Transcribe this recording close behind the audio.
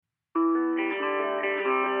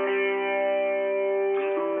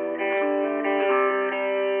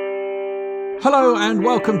Hello and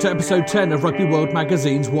welcome to episode 10 of Rugby World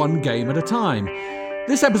Magazine's One Game at a Time.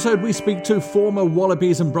 This episode we speak to former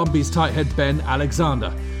Wallabies and Brumbies tight head Ben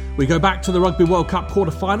Alexander. We go back to the Rugby World Cup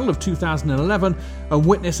quarter-final of 2011 and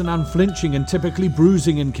witness an unflinching and typically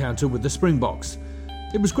bruising encounter with the Springboks.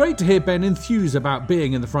 It was great to hear Ben enthuse about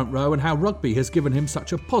being in the front row and how rugby has given him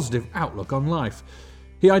such a positive outlook on life.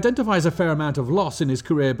 He identifies a fair amount of loss in his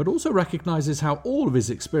career but also recognises how all of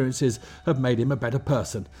his experiences have made him a better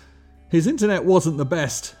person. His internet wasn't the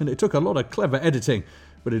best, and it took a lot of clever editing,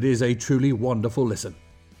 but it is a truly wonderful listen.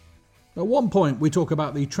 At one point, we talk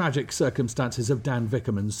about the tragic circumstances of Dan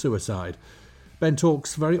Vickerman's suicide. Ben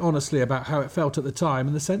talks very honestly about how it felt at the time,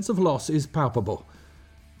 and the sense of loss is palpable.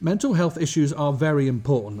 Mental health issues are very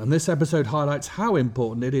important, and this episode highlights how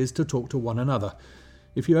important it is to talk to one another.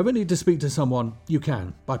 If you ever need to speak to someone, you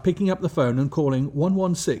can, by picking up the phone and calling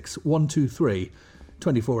 116 123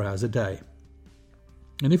 24 hours a day.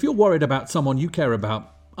 And if you're worried about someone you care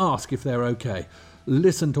about, ask if they're okay.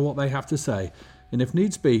 Listen to what they have to say. And if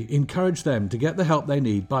needs be, encourage them to get the help they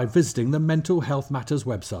need by visiting the Mental Health Matters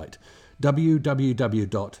website, www.mhm.org.uk.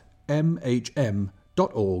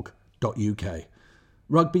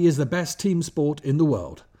 Rugby is the best team sport in the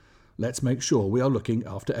world. Let's make sure we are looking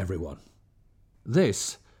after everyone.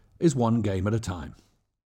 This is One Game at a Time.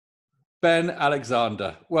 Ben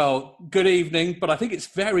Alexander. Well, good evening, but I think it's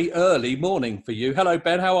very early morning for you. Hello,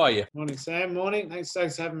 Ben. How are you? Morning, Sam. Morning. Thanks for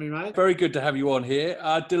having me, mate. Very good to have you on here.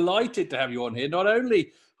 Delighted to have you on here. Not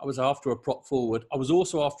only I was after a prop forward, I was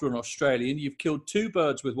also after an Australian. You've killed two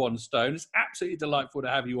birds with one stone. It's absolutely delightful to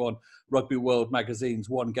have you on Rugby World Magazine's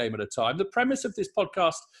One Game at a Time. The premise of this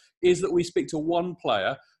podcast is that we speak to one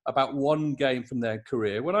player about one game from their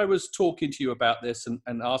career. When I was talking to you about this and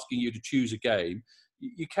asking you to choose a game,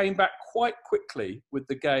 you came back quite quickly with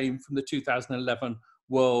the game from the 2011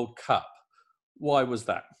 World Cup. Why was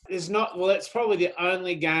that? It's probably the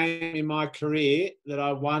only game in my career that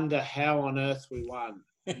I wonder how on earth we won.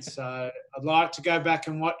 And so I'd like to go back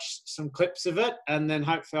and watch some clips of it, and then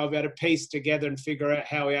hopefully I'll be able to piece together and figure out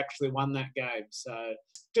how we actually won that game. So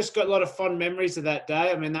just got a lot of fond memories of that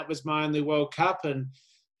day. I mean, that was my only World Cup, and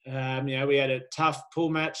we had a tough pool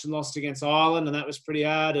match and lost against Ireland, and that was pretty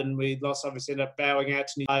hard. And we lost, obviously, ended up bowing out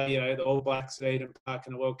to the All Blacks at Eden Park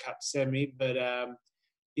in the World Cup semi. But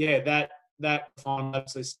that final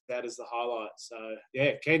absolutely stood out as the highlight. So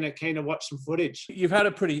keen to watch some footage. You've had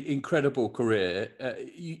a pretty incredible career.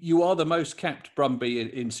 You are the most capped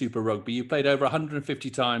Brumby in Super Rugby. You played over 150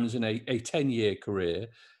 times in a 10-year career.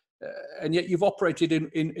 And yet you've operated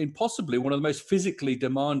in possibly one of the most physically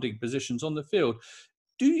demanding positions on the field.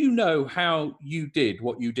 Do you know how you did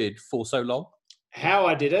what you did for so long? How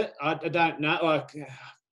I did it? I don't know.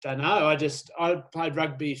 I played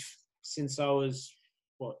rugby since I was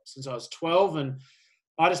 12, and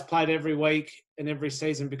I just played every week and every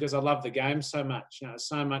season because I love the game so much. It's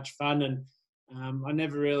so much fun, and I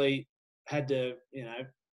never really had to,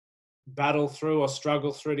 battle through or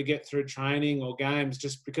struggle through to get through training or games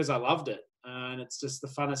just because I loved it. And it's just the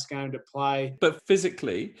funnest game to play. But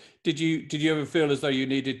physically, did you ever feel as though you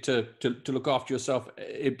needed to look after yourself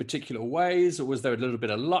in particular ways, or was there a little bit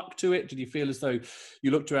of luck to it? Did you feel as though you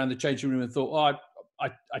looked around the changing room and thought, I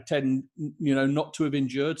tend, not to have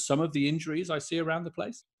endured some of the injuries I see around the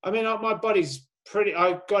place? I mean, my body's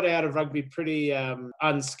I got out of rugby pretty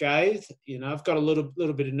unscathed. I've got a little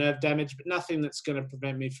bit of nerve damage, but nothing that's going to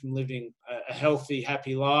prevent me from living a healthy,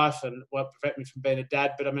 happy life and prevent me from being a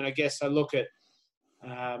dad. But I mean, I guess I look at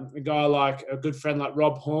a guy like a good friend like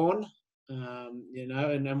Rob Horne,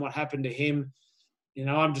 and what happened to him.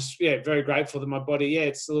 I'm just, very grateful that my body,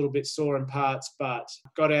 it's a little bit sore in parts, but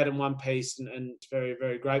got out in one piece and very,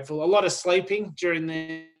 very grateful. A lot of sleeping during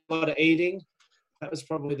a lot of eating. That was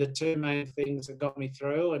probably the two main things that got me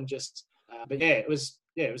through, and just, it was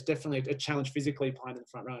definitely a challenge physically playing in the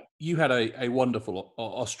front row. You had a wonderful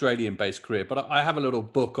Australian-based career, but I have a little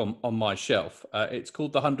book on my shelf. It's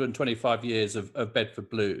called The 125 Years of Bedford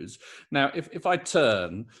Blues. Now, if I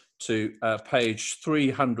turn to page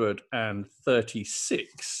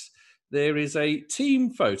 336, there is a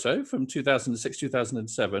team photo from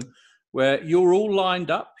 2006-2007 where you're all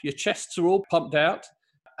lined up, your chests are all pumped out.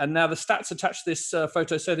 And now the stats attached to this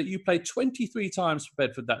photo say that you played 23 times for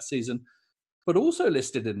Bedford that season, but also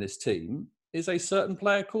listed in this team is a certain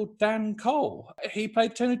player called Dan Cole. He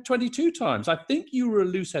played 22 times. I think you were a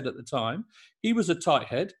loose head at the time. He was a tight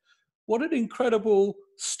head. What an incredible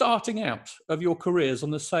starting out of your careers on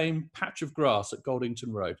the same patch of grass at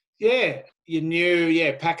Goldington Road. Yeah, you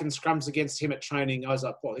knew, packing scrums against him at training. I was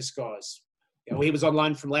like, well, this guy's... he was on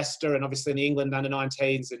loan from Leicester and obviously in the England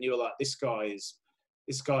under-19s, and you were like, this guy is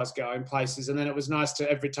this guy's going places. And then it was nice to,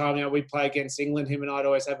 every time, we'd play against England, him and I'd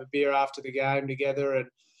always have a beer after the game together,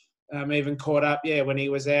 and even caught up, when he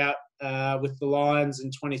was out with the Lions in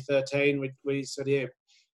 2013. We sort of,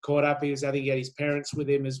 caught up. I think he had his parents with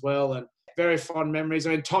him as well, and very fond memories.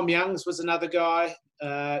 I mean, Tom Youngs was another guy,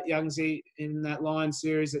 Youngsy, in that Lions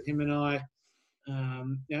series that him and I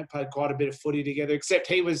played quite a bit of footy together, except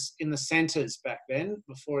he was in the centres back then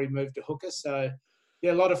before he moved to hooker. So,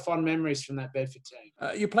 a lot of fond memories from that Bedford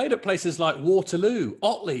team. You played at places like Waterloo,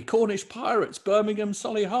 Otley, Cornish Pirates, Birmingham,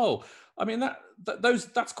 Solihull. I mean,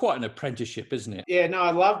 that's quite an apprenticeship, isn't it? Yeah, no, I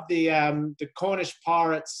loved the Cornish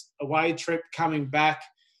Pirates away trip coming back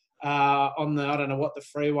on the, I don't know what the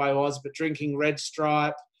freeway was, but drinking Red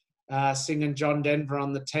Stripe, singing John Denver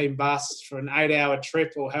on the team bus for an 8-hour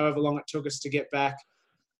trip or however long it took us to get back.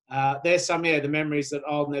 There's some, the memories that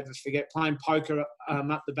I'll never forget. Playing poker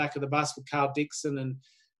up the back of the bus with Carl Dixon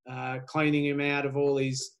and cleaning him out of all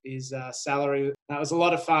his salary. That was a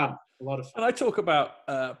lot of fun. And I talk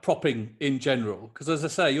about propping in general, because as I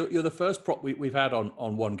say, you're the first prop we've had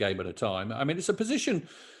on One Game at a Time. I mean, it's a position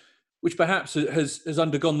which perhaps has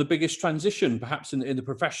undergone the biggest transition, perhaps in the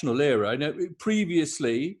professional era. I know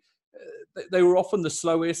previously, they were often the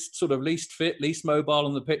slowest, sort of least fit, least mobile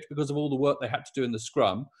on the pitch because of all the work they had to do in the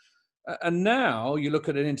scrum. And now you look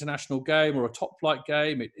at an international game or a top flight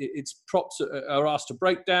game, it's props are asked to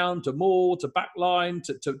break down, to maul, to backline,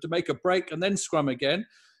 to make a break and then scrum again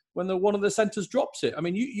when one of the centres drops it. I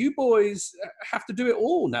mean, you boys have to do it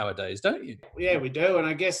all nowadays, don't you? Yeah, we do. And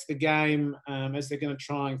I guess the game, as they're going to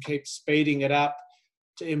try and keep speeding it up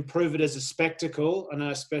to improve it as a spectacle, I know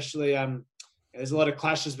especially there's a lot of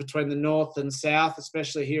clashes between the north and south,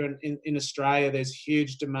 especially here in Australia. There's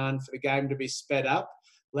huge demand for the game to be sped up,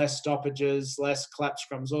 less stoppages, less clap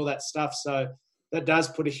scrums, all that stuff. So that does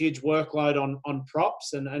put a huge workload on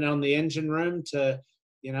props and on the engine room to,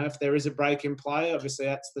 if there is a break in play, obviously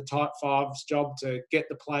that's the tight five's job to get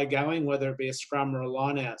the play going, whether it be a scrum or a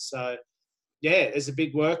line out. So, there's a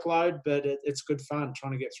big workload, but it's good fun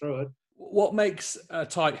trying to get through it. What makes a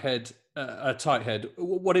tight head a tight head?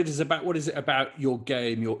 What is it about your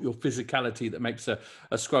game, your physicality that makes a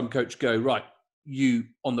scrum coach go, right, you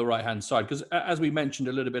on the right-hand side? Because as we mentioned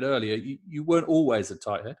a little bit earlier, you weren't always a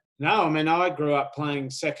tight head. No, I mean, I grew up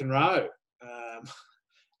playing second row.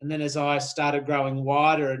 And then as I started growing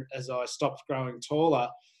wider and as I stopped growing taller,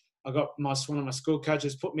 I got one of my school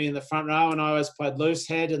coaches put me in the front row, and I always played loose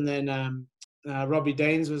head. And then Robbie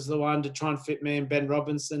Deans was the one to try and fit me and Ben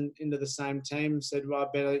Robinson into the same team. Said, well, I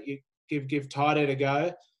better you give tight head a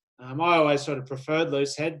go. I always sort of preferred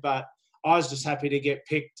loose head, but I was just happy to get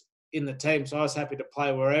picked in the team. So I was happy to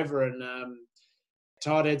play wherever. And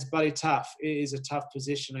tight head's bloody tough. It is a tough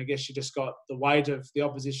position. I guess you just got the weight of the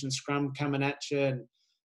opposition scrum coming at you, and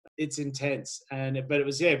it's intense. But it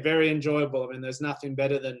was, very enjoyable. I mean, there's nothing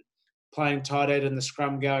better than playing tight head in the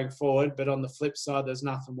scrum going forward, but on the flip side, there's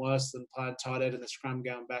nothing worse than playing tight head in the scrum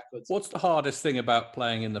going backwards. What's the hardest thing about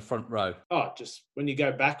playing in the front row? Oh, just when you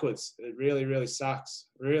go backwards, it really, really sucks.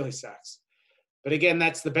 Really sucks. But again,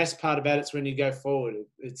 that's the best part about it, is when you go forward.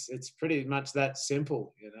 It's pretty much that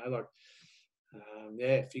simple,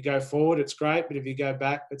 if you go forward, it's great, but if you go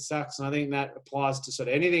back, it sucks. And I think that applies to sort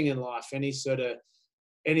of anything in life,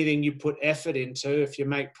 anything you put effort into. If you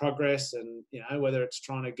make progress and, whether it's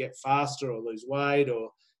trying to get faster or lose weight or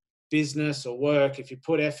business or work, if you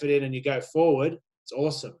put effort in and you go forward, it's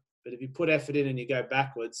awesome. But if you put effort in and you go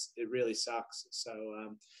backwards, it really sucks. So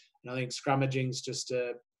I think scrummaging's just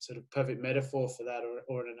a sort of perfect metaphor for that,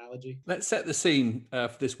 or an analogy. Let's set the scene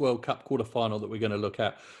for this World Cup quarter-final that we're going to look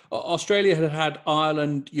at. Australia had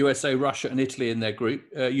Ireland, USA, Russia and Italy in their group.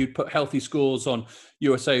 You'd put healthy scores on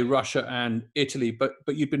USA, Russia and Italy, but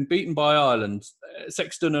you'd been beaten by Ireland.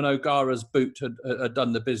 Sexton and O'Gara's boot had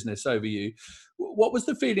done the business over you. What was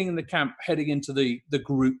the feeling in the camp heading into the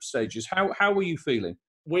group stages? How were you feeling?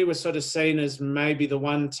 We were sort of seen as maybe the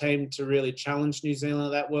one team to really challenge New Zealand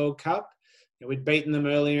at that World Cup. We'd beaten them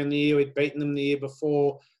earlier in the year. We'd beaten them the year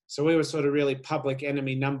before. So we were sort of really public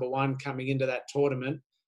enemy number one coming into that tournament.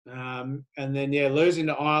 And then, losing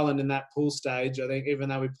to Ireland in that pool stage, I think even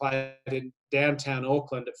though we played in downtown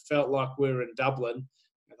Auckland, it felt like we were in Dublin.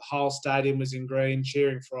 The whole stadium was in green,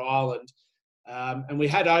 cheering for Ireland. And we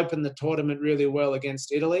had opened the tournament really well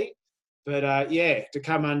against Italy. But, to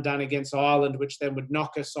come undone against Ireland, which then would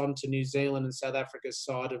knock us onto New Zealand and South Africa's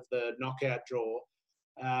side of the knockout draw,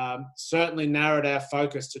 certainly narrowed our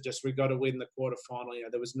focus to just, we got to win the quarterfinal.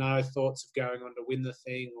 There was no thoughts of going on to win the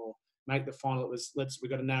thing or make the final. It was, we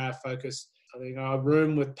got to narrow our focus. I think I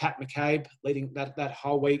room with Pat McCabe leading that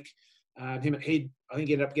whole week. I think he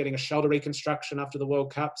ended up getting a shoulder reconstruction after the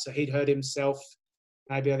World Cup, so he'd hurt himself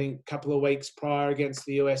maybe I think a couple of weeks prior against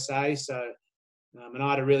the USA. So, and I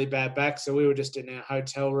had a really bad back, so we were just in our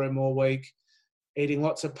hotel room all week, eating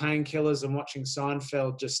lots of painkillers and watching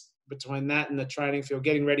Seinfeld just between that and the training field,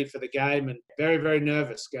 getting ready for the game, and very, very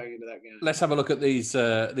nervous going into that game. Let's have a look at these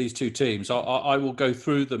two teams. I will go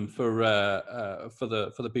through them for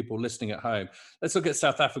the people listening at home. Let's look at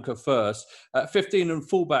South Africa first. 15 and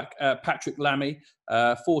fullback Patrick Lamy,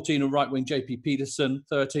 14 and right wing JP Peterson,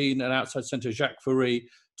 13 and outside centre Jacques Fourie,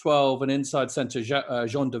 12 and inside centre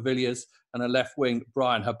Jean de Villiers, and a left wing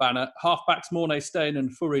Brian Habana. Halfbacks Morné Steyn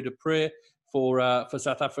and Fourie de Pree for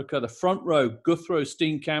South Africa. The front row Guthro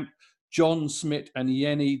Steenkamp, John Smit and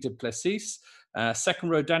Yenny du Plessis. Second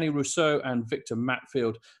row, Danny Rousseau and Victor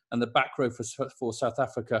Matfield. And the back row for South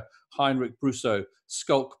Africa, Heinrich Brousseau,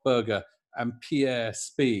 Skulk Burger and Pierre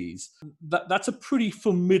Spies. That's a pretty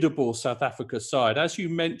formidable South Africa side. As you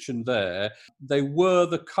mentioned there, they were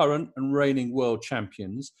the current and reigning world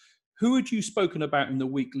champions. Who had you spoken about in the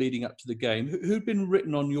week leading up to the game? Who'd been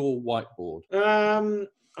written on your whiteboard?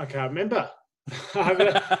 I can't remember.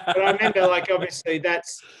 But I remember, like, obviously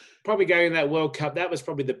that's probably going in that World Cup. That was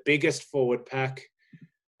probably the biggest forward pack.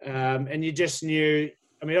 And you just knew,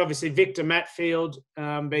 I mean, obviously Victor Matfield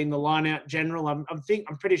being the line-out general. I'm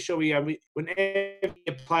pretty sure whenever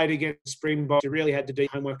you played against Springboks, you really had to do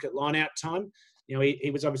homework at line-out time. You know, he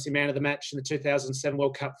was obviously man of the match in the 2007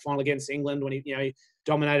 World Cup final against England when he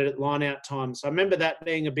dominated at line-out time. So I remember that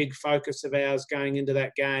being a big focus of ours going into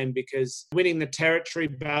that game, because winning the territory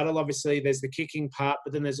battle, obviously there's the kicking part,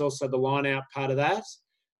 but then there's also the line-out part of that.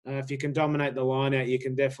 If you can dominate the line-out, you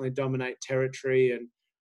can definitely dominate territory.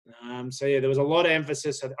 And so, there was a lot of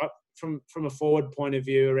emphasis from a forward point of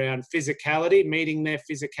view around physicality, meeting their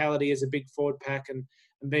physicality as a big forward pack and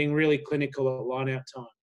being really clinical at line-out time.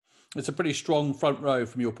 It's a pretty strong front row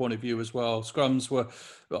from your point of view as well. Scrums were,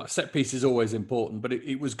 set piece is always important, but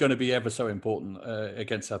it was going to be ever so important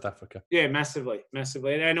against South Africa. Yeah, massively.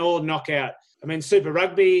 And all knockout. I mean, Super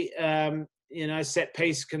Rugby, set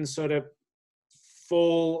piece can sort of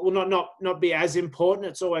fall, well, not be as important.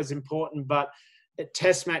 It's always important, but at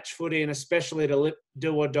test match footy, and especially at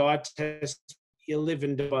do or die test, you live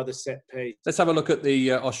and die by the set piece. Let's have a look at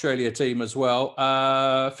the Australia team as well.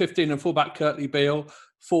 15 and fullback Kurtley Beale,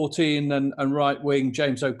 14 and right wing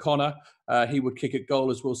James O'Connor. He would kick at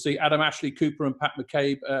goal, as we'll see. Adam Ashley Cooper and Pat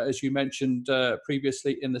McCabe, as you mentioned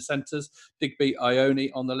previously, in the centres. Digby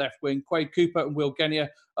Ione on the left wing. Quade Cooper and Will Genia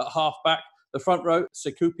at half-back. The front row,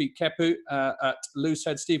 Sekupi Kepu at loose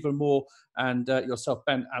head, Stephen Moore and yourself,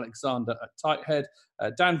 Ben Alexander, at tight head.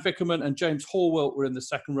 Dan Vickerman and James Horwilt were in the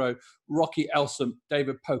second row. Rocky Elsom,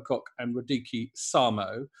 David Pocock and Radiki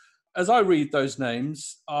Samo. As I read those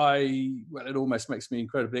names, it almost makes me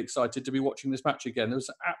incredibly excited to be watching this match again. There was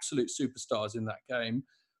absolute superstars in that game.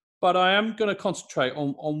 But I am going to concentrate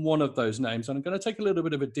on one of those names, and I'm going to take a little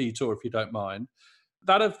bit of a detour, if you don't mind.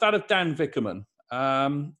 That of Dan Vickerman.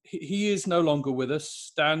 He is no longer with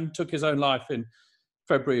us. Dan took his own life in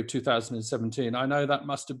February of 2017. I know that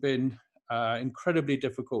must have been incredibly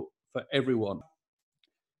difficult for everyone.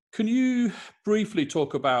 Can you briefly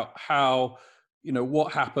talk about how,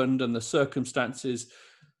 what happened and the circumstances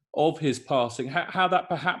of his passing, how that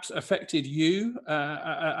perhaps affected you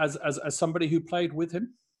as somebody who played with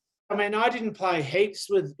him? I mean, I didn't play heaps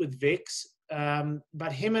with Vix.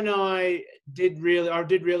 But him and I did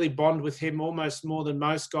really bond with him almost more than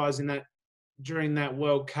most guys during that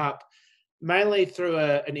World Cup, mainly through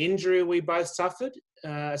an injury we both suffered,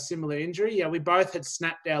 a similar injury. Yeah, we both had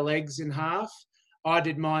snapped our legs in half. I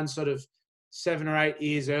did mine sort of 7 or 8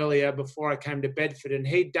 years earlier before I came to Bedford, and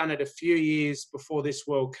he'd done it a few years before this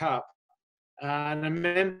World Cup. And I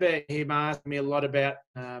remember him asking me a lot about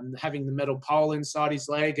having the metal pole inside his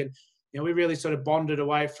leg, and we really sort of bonded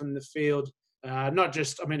away from the field. Not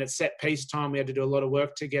just, at set piece time, we had to do a lot of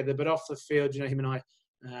work together, but off the field, him and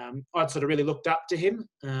I'd sort of really looked up to him.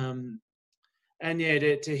 To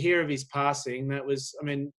hear of his passing, that was,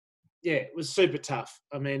 it was super tough.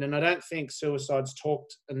 And I don't think suicide's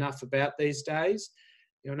talked enough about these days.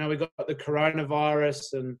 I know we got the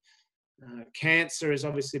coronavirus, and cancer is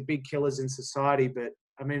obviously big killers in society, but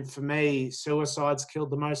for me, suicide's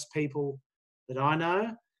killed the most people that I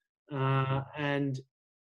know.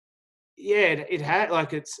 It had,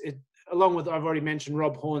 along with, I've already mentioned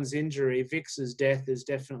Rob Horn's injury, Vix's death is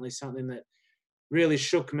definitely something that really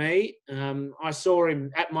shook me. I saw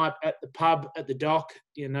him at the pub at the dock,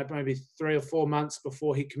 maybe 3 or 4 months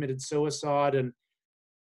before he committed suicide. And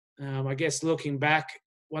I guess looking back,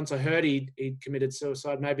 once I heard he'd committed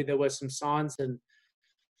suicide, maybe there were some signs, and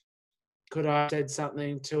could I have said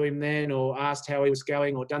something to him then, or asked how he was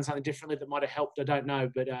going, or done something differently that might have helped? I don't know.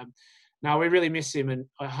 But no, we really miss him, and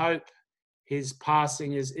I hope his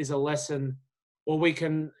passing is a lesson, or we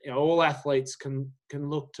can, all athletes can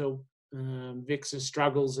look to Vic's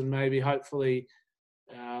struggles and maybe hopefully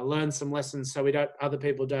learn some lessons so other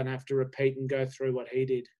people don't have to repeat and go through what he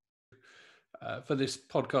did. For this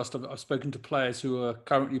podcast, I've spoken to players who are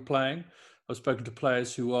currently playing. I've spoken to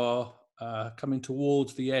players who are coming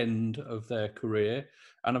towards the end of their career,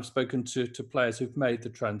 and I've spoken to players who've made the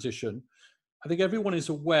transition. I think everyone is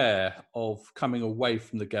aware of coming away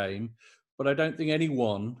from the game, but I don't think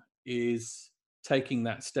anyone is taking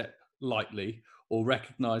that step lightly or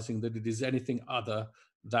recognising that it is anything other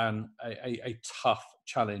than a tough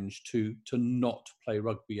challenge to not play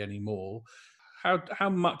rugby anymore. How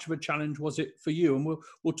much of a challenge was it for you? And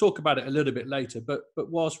we'll talk about it a little bit later. But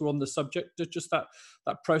whilst we're on the subject, just that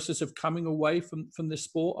process of coming away from this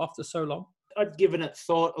sport after so long. I'd given it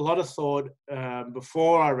a lot of thought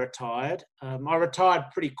before I retired. I retired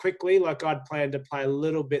pretty quickly. Like, I'd planned to play a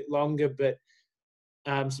little bit longer, but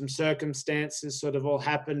some circumstances sort of all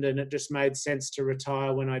happened, and it just made sense to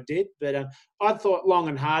retire when I did. But I thought long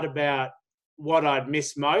and hard about what I'd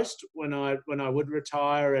miss most when I would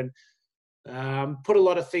retire, and put a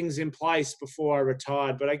lot of things in place before I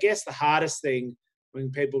retired. But I guess the hardest thing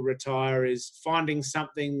when people retire is finding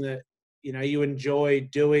something that you enjoy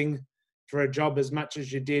doing for a job as much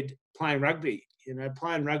as you did playing rugby.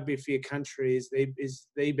 Playing rugby for your country is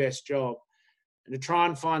the best job. And to try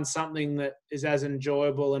and find something that is as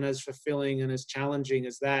enjoyable and as fulfilling and as challenging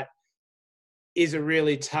as that is a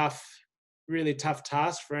really tough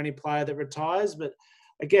task for any player that retires. But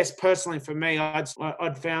I guess personally for me, I'd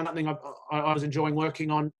found something I was enjoying working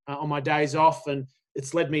on my days off, and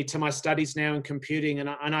it's led me to my studies now in computing, and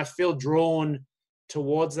I feel drawn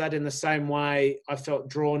towards that in the same way I felt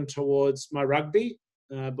drawn towards my rugby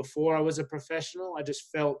before I was a professional. I just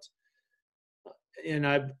felt, when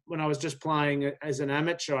I was just playing as an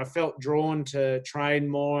amateur, I felt drawn to train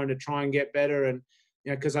more and to try and get better, and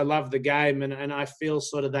because I love the game, and I feel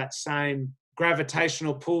sort of that same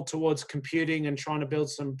gravitational pull towards computing and trying to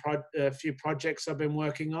build a few projects I've been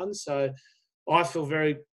working on. So I feel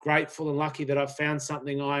very grateful and lucky that I've found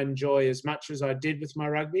something I enjoy as much as I did with my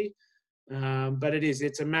rugby. But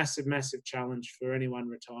it's a massive, massive challenge for anyone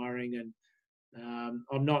retiring. And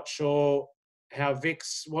I'm not sure how I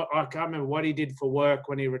can't remember what he did for work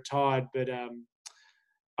when he retired, but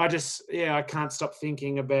I can't stop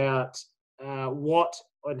thinking about what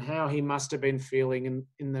and how he must have been feeling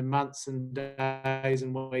in the months and days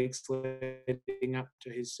and weeks leading up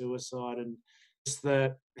to his suicide, and just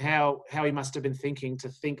how he must have been thinking to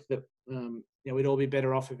think that we'd all be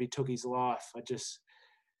better off if he took his life.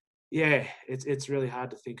 It's really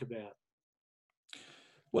hard to think about.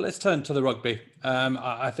 Well, let's turn to the rugby.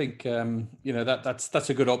 I think that's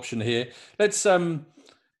a good option here. Let's look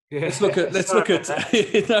at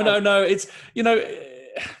no.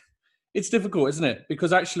 It's difficult, isn't it?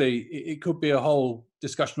 Because actually, it could be a whole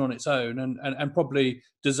discussion on its own, and probably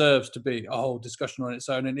deserves to be a whole discussion on its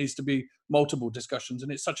own. It needs to be multiple discussions,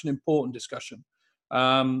 and it's such an important discussion.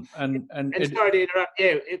 Sorry to interrupt.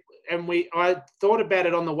 I thought about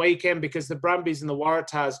it on the weekend because the Brumbies and the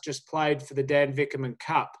Waratahs just played for the Dan Vickerman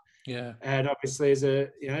Cup. Yeah. And obviously, I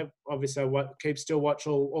still watch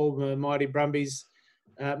all the mighty Brumbies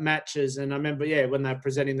matches. And I remember, when they were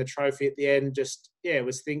presenting the trophy at the end,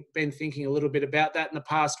 been thinking a little bit about that in the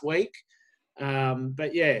past week.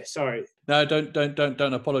 Sorry. No,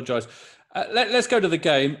 don't apologise. Let's go to the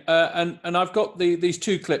game, and I've got these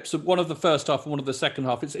two clips, one of the first half and one of the second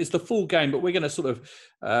half. It's the full game, but we're going to sort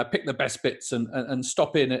of pick the best bits and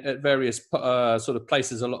stop in at various sort of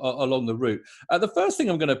places along the route. The first thing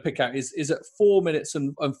I'm going to pick out is at 4 minutes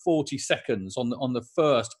and 40 seconds on the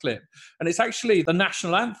first clip, and it's actually the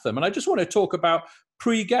national anthem. And I just want to talk about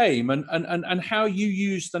pre-game and how you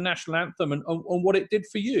used the national anthem and what it did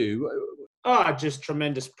for you. Oh, just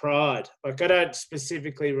tremendous pride. Like, I don't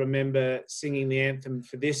specifically remember singing the anthem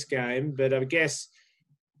for this game, but I guess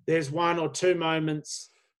there's one or two moments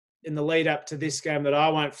in the lead up to this game that I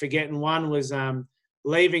won't forget. And one was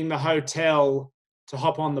leaving the hotel to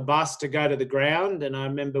hop on the bus to go to the ground. And I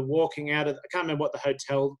remember walking out I can't remember what the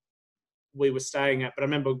hotel we were staying at, but I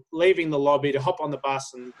remember leaving the lobby to hop on the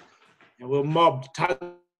bus, and we were mobbed,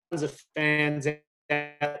 tons of fans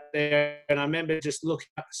out there, and I remember just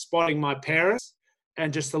spotting my parents,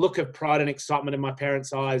 and just the look of pride and excitement in my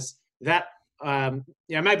parents' eyes. That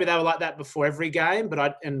maybe they were like that before every game, but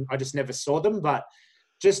I just never saw them. But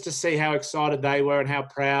just to see how excited they were and how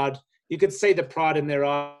proud, you could see the pride in their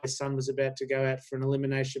eyes. My son was about to go out for an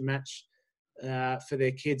elimination match for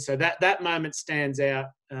their kids, so that moment stands out.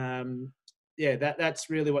 That's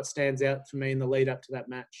really what stands out for me in the lead up to that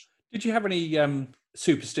match. Did you have any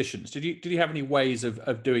superstitions? Did you have any ways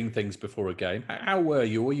of doing things before a game? How were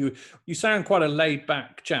you? You sound quite a laid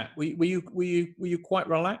back chap. Were you quite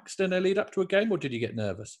relaxed in a lead up to a game, or did you get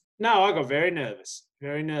nervous? No, I got very nervous,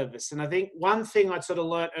 very nervous. And I think one thing I'd sort of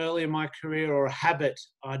learnt early in my career, or a habit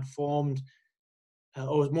I'd formed,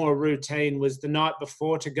 or was more a routine, was the night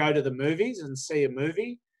before to go to the movies and see a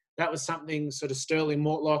movie. That was something sort of Sterling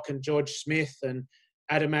Mortlock and George Smith and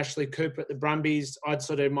Adam Ashley Cooper at the Brumbies. I'd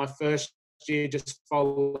sort of in my first year just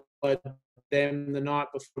followed them the night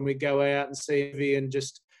before we go out and see a movie, and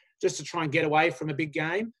just to try and get away from a big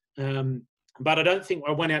game. But I don't think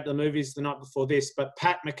I went out to the movies the night before this. But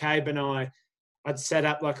Pat McCabe and I'd set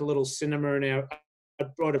up like a little cinema in our. I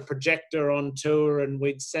brought a projector on tour, and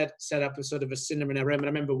we'd set up a sort of a cinema in our room. And I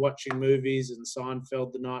remember watching movies and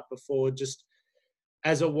Seinfeld the night before, just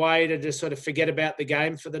as a way to just sort of forget about the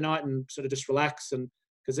game for the night and sort of just relax. And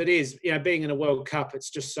because it is, being in a World Cup, it's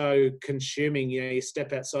just so consuming. You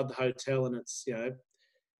step outside the hotel and it's,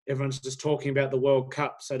 everyone's just talking about the World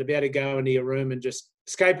Cup. So to be able to go into your room and just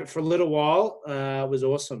escape it for a little while was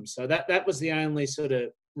awesome. So that was the only sort of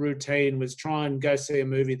routine, was try and go see a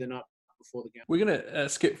movie the night before the game. We're going to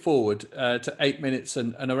skip forward to 8 minutes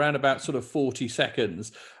and around about sort of 40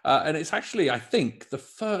 seconds. And it's actually, I think, the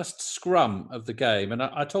first scrum of the game. And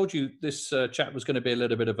I told you this chat was going to be a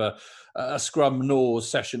little bit of a scrum nose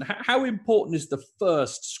session. How important is the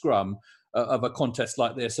first scrum of a contest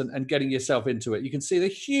like this and getting yourself into it? You can see the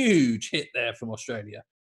huge hit there from Australia.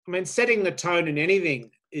 I mean, setting the tone in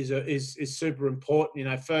anything is super important.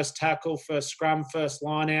 First tackle, first scrum, first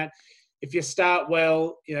line out. If you start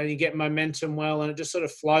well, you get momentum well, and it just sort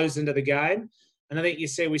of flows into the game. And I think you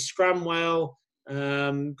see we scrum well,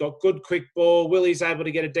 got good quick ball. Willie's able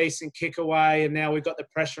to get a decent kick away, and now we've got the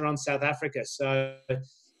pressure on South Africa. So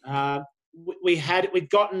we hadn't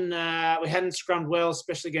scrummed well,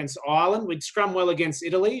 especially against Ireland. We'd scrum well against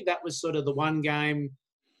Italy. That was sort of the one game,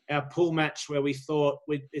 our pool match, where we thought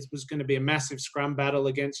it was going to be a massive scrum battle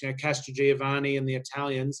against Castrogiovanni and the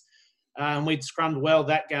Italians. We'd scrummed well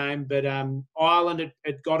that game, but Ireland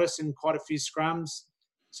had got us in quite a few scrums.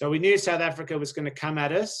 So we knew South Africa was going to come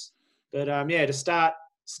at us. But to start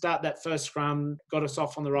that first scrum got us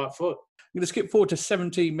off on the right foot. I'm going to skip forward to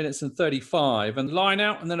 17 minutes and 35, and line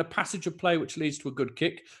out, and then a passage of play which leads to a good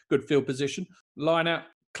kick, good field position. Line out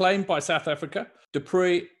claimed by South Africa. Du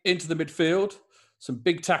Preez into the midfield. Some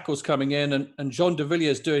big tackles coming in, and Jean de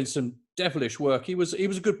Villiers doing some devilish work. He was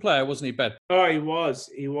a good player, wasn't he, Ben? Oh, he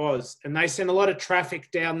was. And they sent a lot of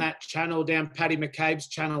traffic down that channel, down Paddy McCabe's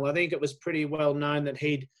channel. I think it was pretty well known that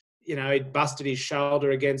he'd busted his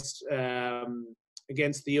shoulder against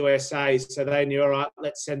the USA. So they knew, all right,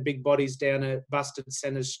 let's send big bodies down a busted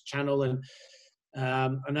centre's channel. And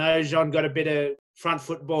I know Jean got a bit of front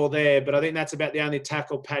football there, but I think that's about the only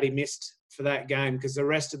tackle Paddy missed for that game, because the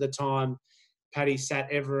rest of the time, Paddy sat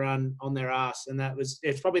everyone on their ass, and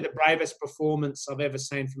it's probably the bravest performance I've ever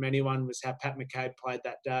seen from anyone, was how Pat McCabe played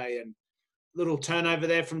that day. And little turnover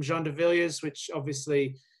there from Jean de Villiers, which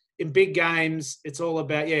obviously in big games, it's all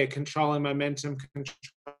about, controlling momentum,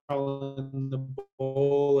 controlling the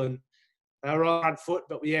ball, and they were on front foot,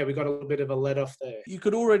 but we got a little bit of a let off there. You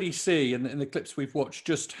could already see in the clips we've watched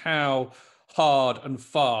just how hard and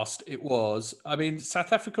fast it was. I mean,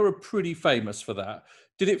 South Africa are pretty famous for that.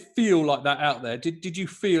 Did it feel like that out there? Did you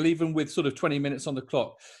feel, even with sort of 20 minutes on the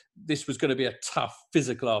clock, this was going to be a tough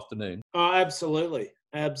physical afternoon? Oh, absolutely.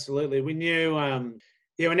 Absolutely. We knew,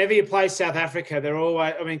 whenever you play South Africa, they're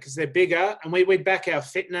always, because they're bigger, and we'd back our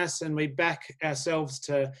fitness and we'd back ourselves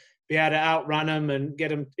to be able to outrun them and get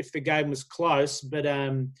them if the game was close. But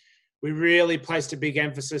we really placed a big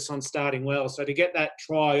emphasis on starting well. So to get that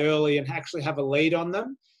try early and actually have a lead on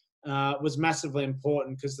them was massively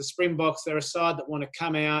important, because the Springboks, they're a side that want to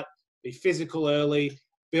come out, be physical early,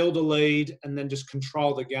 build a lead, and then just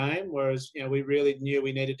control the game. Whereas, we really knew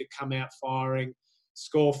we needed to come out firing,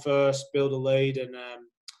 score first, build a lead. And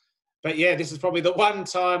but this is probably the one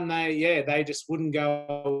time they just wouldn't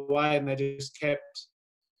go away, and they just kept.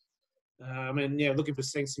 Looking for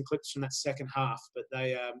seeing some clips from that second half, but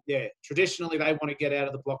they, traditionally they want to get out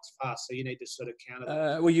of the blocks fast, so you need to sort of counter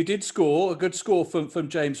that. Well, you did score a good score from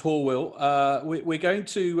James Horwill. We're going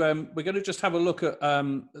to just have a look at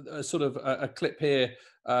a clip here,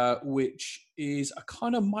 which is a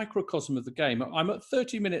kind of microcosm of the game. I'm at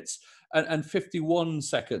 30 minutes and 51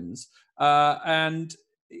 seconds, and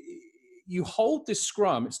you hold this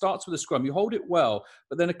scrum. It starts with a scrum. You hold it well,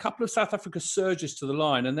 but then a couple of South Africa surges to the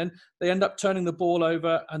line, and then they end up turning the ball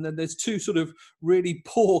over. And then there's two sort of really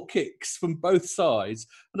poor kicks from both sides.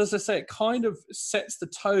 And as I say, it kind of sets the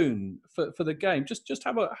tone for the game. Just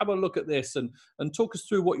have a look at this and talk us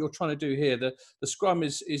through what you're trying to do here. The scrum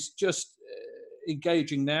is just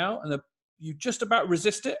engaging now, and you just about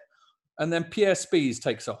resist it, and then Pierre Spies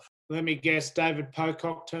takes off. Let me guess, David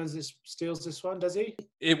Pocock steals this one, does he?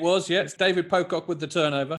 It was, yes. David Pocock with the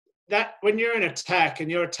turnover. That when you're in attack and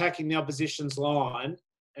you're attacking the opposition's line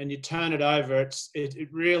and you turn it over, it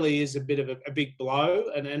really is a bit of a big blow.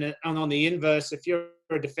 And on the inverse, if you're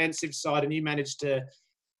a defensive side and you manage to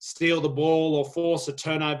steal the ball or force a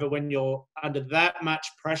turnover when you're under that much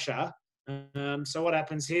pressure, so what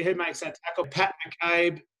happens here? Who makes that tackle? Pat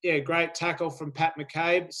McCabe. Yeah, great tackle from Pat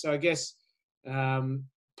McCabe. So I guess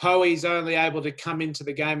Poey's only able to come into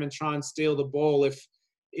the game and try and steal the ball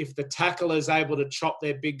if the tackler is able to chop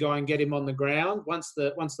their big guy and get him on the ground. Once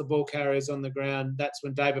the ball carrier is on the ground, that's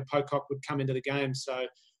when David Pocock would come into the game. So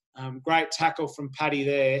great tackle from Paddy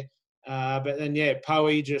there. But then, yeah,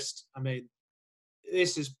 Poey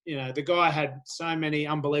this is, the guy had so many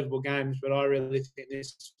unbelievable games, but I really think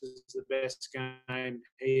this was the best game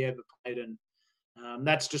he ever played. And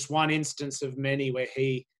that's just one instance of many where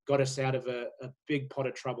he got us out of a big pot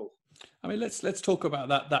of trouble. I mean, let's talk about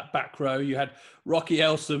that back row. You had Rocky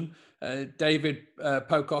Elsom, David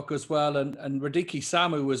Pocock as well, and Radike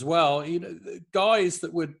Samu as well. Guys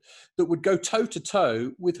that would go toe to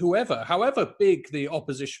toe with however big the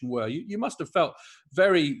opposition were. You must have felt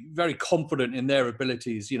very, very confident in their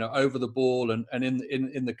abilities, over the ball and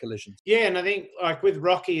in the collisions. Yeah, and I think like with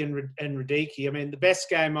Rocky and Radike, I mean, the best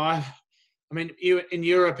game in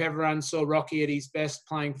Europe, everyone saw Rocky at his best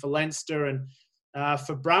playing for Leinster, and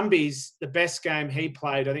for Brumbies, the best game he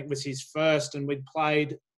played, I think, was his first, and we'd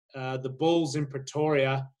played the Bulls in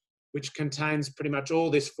Pretoria, which contains pretty much all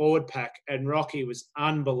this forward pack, and Rocky was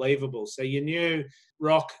unbelievable. So you knew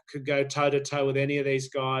Rock could go toe-to-toe with any of these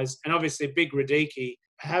guys, and obviously Big Radike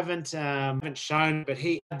haven't shown, but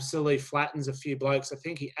he absolutely flattens a few blokes. I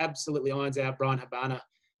think he absolutely irons out Brian Habana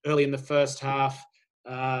early in the first half.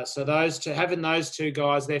 So having those two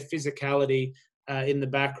guys, their physicality in the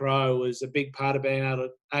back row was a big part of being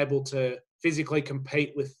able to physically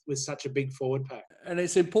compete with such a big forward pack. And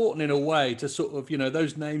it's important in a way to sort of,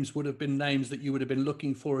 those names would have been names that you would have been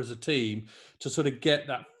looking for as a team to sort of get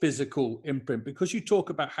that physical imprint. Because you talk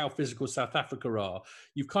about how physical South Africa are,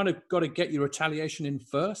 you've kind of got to get your retaliation in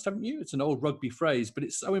first, haven't you? It's an old rugby phrase, but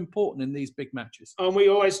it's so important in these big matches. And we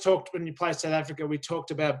always talked, when you play South Africa, we talked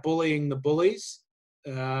about bullying the bullies,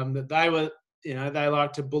 that they were, they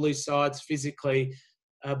like to bully sides physically,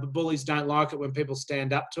 but bullies don't like it when people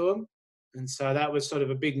stand up to them. And so that was sort of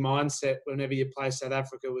a big mindset whenever you play South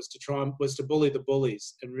Africa, was to bully the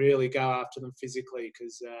bullies and really go after them physically,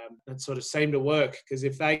 because that sort of seemed to work. Because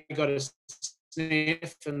if they got a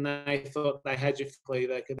sniff and they thought they had you physically,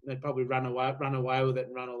 they'd probably run away with it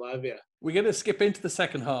and run all over you. We're going to skip into the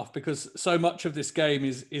second half because so much of this game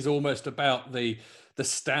is almost about the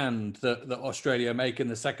stand that Australia make in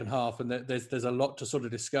the second half, and there's a lot to sort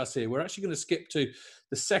of discuss here. We're actually going to skip to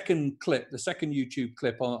the second YouTube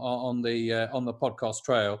clip on the podcast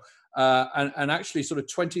trail, and actually sort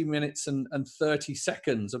of 20 minutes and 30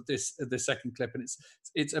 seconds of this second clip, and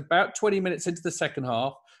it's about 20 minutes into the second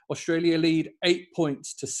half. Australia lead 8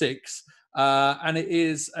 points to 6. And it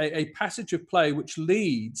is a passage of play which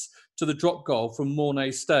leads to the drop goal from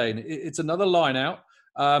Morné Steyn. It's another line out.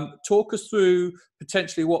 Talk us through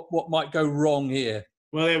potentially what might go wrong here.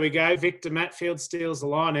 Well, there we go. Victor Matfield steals the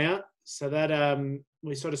line out. So that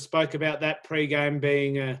we sort of spoke about that pre-game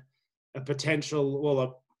being a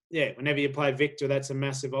potential, whenever you play Victor, that's a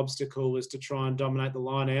massive obstacle, was to try and dominate the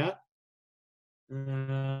line out.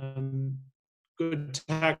 Good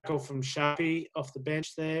tackle from Sharpie off the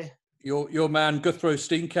bench there. Your man Guthrie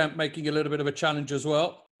Steenkamp making a little bit of a challenge as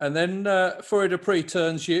well. And then Fourie du Preez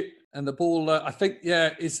turns you, and the ball, there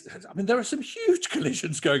are some huge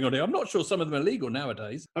collisions going on here. I'm not sure some of them are legal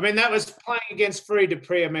nowadays. I mean, that was playing against Fourie du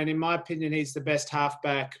Preez. I mean, in my opinion, he's the best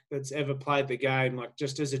halfback that's ever played the game. Like,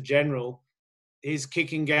 just as a general, his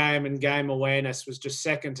kicking game and game awareness was just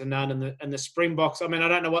second to none. And the Springboks, I mean, I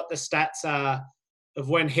don't know what the stats are of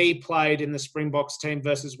when he played in the Springboks team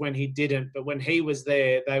versus when he didn't. But when he was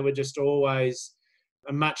there, they were just always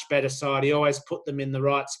a much better side. He always put them in the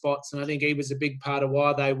right spots. And I think he was a big part of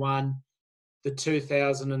why they won the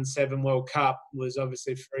 2007 World Cup, was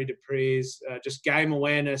obviously Fourie du Preez, just game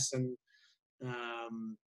awareness and,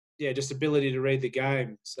 just ability to read the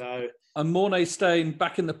game. So, and Morné Steyn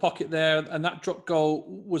back in the pocket there, and that drop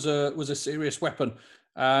goal was a serious weapon.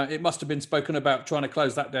 It must have been spoken about trying to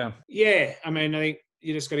close that down. Yeah, I mean, I think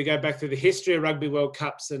you just got to go back through the history of Rugby World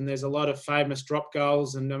Cups, and there's a lot of famous drop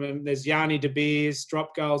goals. And I mean, there's Yanni de Beers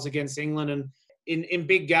drop goals against England. And in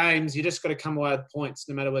big games, you just got to come away with points,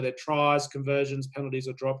 no matter whether they're tries, conversions, penalties,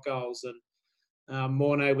 or drop goals. And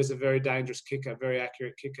Mornay was a very dangerous kicker, very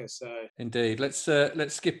accurate kicker. So indeed, let's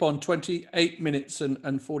skip on. 28 minutes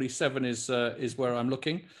and 47 is where I'm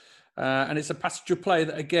looking, and it's a passage of play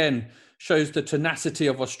that again shows the tenacity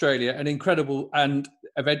of Australia and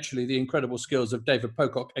eventually the incredible skills of David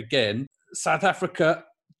Pocock again. South Africa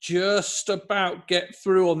just about get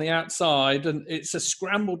through on the outside, and it's a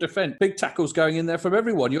scramble defence. Big tackles going in there from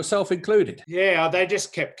everyone, yourself included. Yeah, they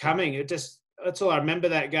just kept coming. That's all I remember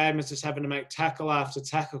that game, is just having to make tackle after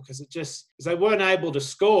tackle, because they weren't able to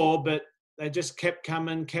score, but they just kept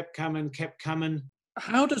coming.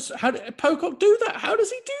 How did Pocock do that? How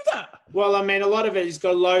does he do that? Well, I mean, a lot of it, he's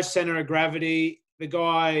got a low centre of gravity. The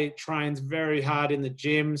guy trains very hard in the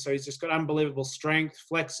gym, so he's just got unbelievable strength,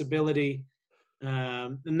 flexibility.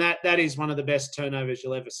 And that is one of the best turnovers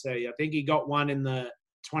you'll ever see. I think he got one in the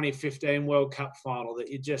 2015 World Cup final that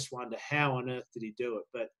you just wonder, how on earth did he do it?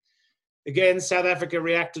 But again, South Africa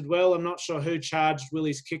reacted well. I'm not sure who charged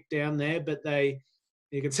Willie's kick down there, but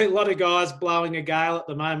you can see a lot of guys blowing a gale at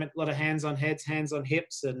the moment, a lot of hands on heads, hands on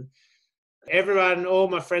hips. And everyone, all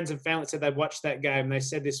my friends and family said they watched that game. They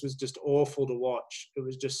said this was just awful to watch. It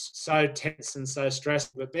was just so tense and so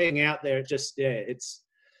stressful. But being out there, I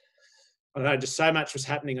don't know, just so much was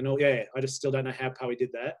happening. And I just still don't know how Poey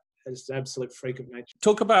did that. It's an absolute freak of nature.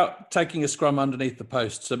 Talk about taking a scrum underneath the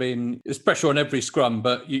posts. I mean, there's pressure on every scrum,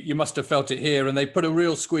 but you must have felt it here, and they put a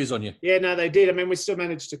real squeeze on you. Yeah, no, they did. I mean, we still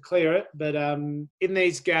managed to clear it, but in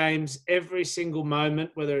these games, every single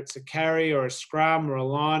moment, whether it's a carry or a scrum or a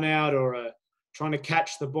line out or trying to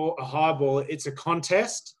catch the ball, a high ball, it's a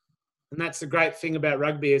contest. And that's the great thing about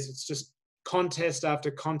rugby, is it's just contest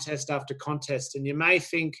after contest after contest. And you may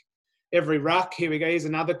think every ruck, here we go, here's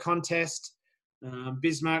another contest.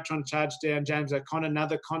 Bismarck trying to charge down James O'Connor,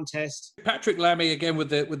 another contest. Patrick Lammy again with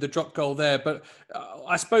the drop goal there, but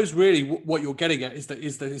I suppose really what you're getting at is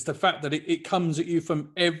the fact that it comes at you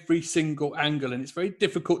from every single angle, and it's very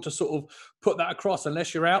difficult to sort of put that across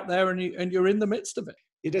unless you're out there and you're in the midst of it.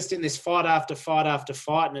 You're just in this fight after fight after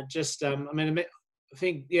fight, and it just I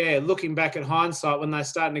think looking back at hindsight, when they're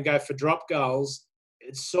starting to go for drop goals,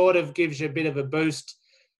 it sort of gives you a bit of a boost.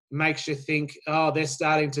 Makes you think, they're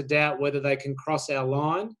starting to doubt whether they can cross our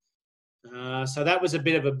line. So that was a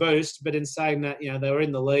bit of a boost. But in saying that, they were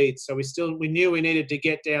in the lead. So we knew we needed to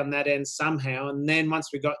get down that end somehow. And then once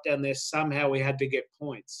we got down there, somehow we had to get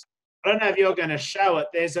points. I don't know if you're going to show it.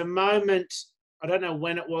 There's a moment, I don't know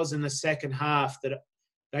when it was in the second half, that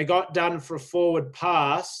they got done for a forward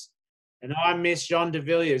pass. And I missed Jean de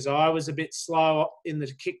Villiers. I was a bit slow in the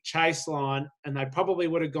kick chase line, and they probably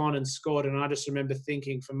would have gone and scored. And I just remember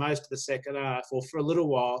thinking for most of the second half, or for a little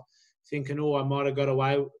while, thinking, I might have got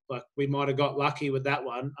away. Like, we might have got lucky with that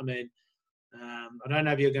one. I mean, I don't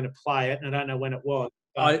know if you're going to play it, and I don't know when it was.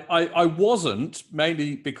 I wasn't,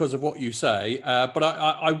 mainly because of what you say, but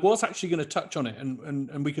I was actually going to touch on it,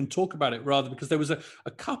 and we can talk about it rather, because there was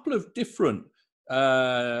a couple of different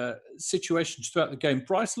situations throughout the game.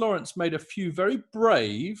 Bryce Lawrence made a few very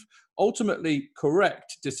brave, ultimately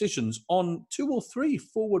correct decisions on 2 or 3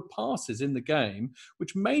 forward passes in the game,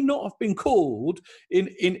 which may not have been called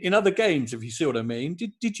in other games, if you see what I mean.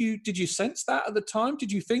 Did you sense that at the time?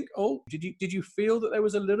 Did you think, did you feel that there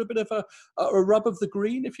was a little bit of a rub of the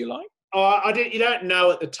green, if you like? I didn't. You don't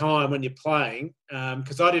know at the time when you're playing,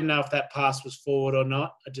 because I didn't know if that pass was forward or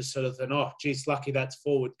not. I just sort of thought, geez, lucky that's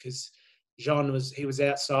forward, because Jean was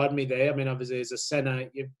outside me there. I mean, obviously as a centre,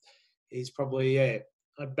 he's probably,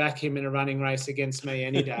 I'd back him in a running race against me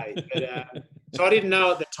any day. But, so I didn't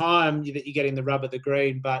know at the time that you're getting the rub of the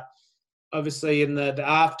green, but obviously in the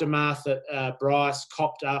aftermath that Bryce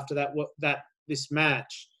copped after this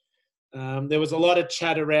match, there was a lot of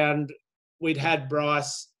chat around. We'd had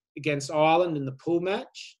Bryce against Ireland in the pool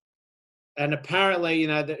match, and apparently,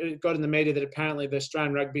 it got in the media that apparently the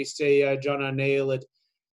Australian Rugby CEO John O'Neill had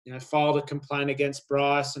filed a complaint against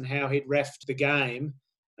Bryce and how he'd reffed the game.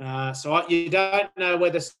 So you don't know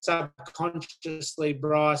whether subconsciously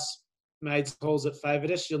Bryce made calls that favoured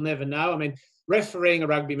us. You'll never know. I mean, refereeing a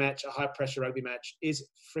rugby match, a high-pressure rugby match, is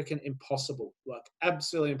freaking impossible, like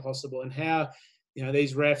absolutely impossible. And how,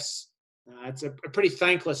 these refs, it's a pretty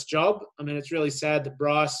thankless job. I mean, it's really sad that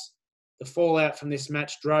Bryce, the fallout from this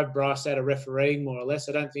match drove Bryce out of refereeing, more or less.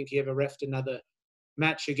 I don't think he ever reffed another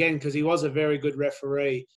match again, because he was a very good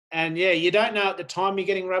referee. And you don't know at the time you're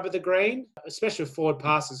getting rub of the green, especially with forward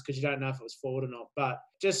passes, because you don't know if it was forward or not. But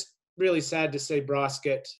just really sad to see Bryce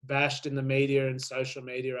get bashed in the media and social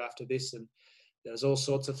media after this, and there was all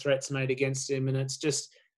sorts of threats made against him, and that's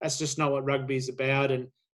just not what rugby is about. And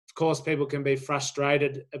of course, people can be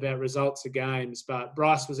frustrated about results of games, but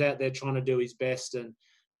Bryce was out there trying to do his best, and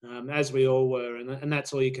as we all were, and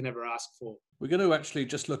that's all you can ever ask for. We're going to actually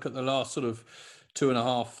just look at the last sort of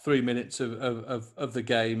 2.5-3 minutes of the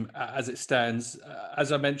game as it stands.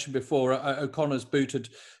 As I mentioned before, O'Connor's boot had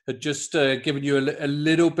just given you a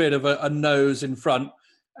little bit of a nose in front.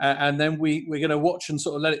 And then we're going to watch and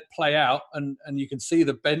sort of let it play out. And you can see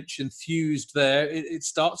the bench enthused there. It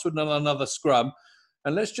starts with another scrum.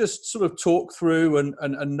 And let's just sort of talk through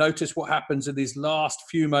and notice what happens in these last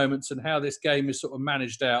few moments and how this game is sort of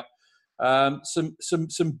managed out.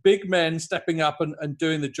 Some big men stepping up and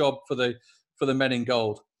doing the job for the men in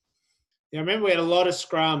gold. Yeah, I remember we had a lot of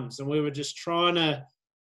scrums, and we were just trying to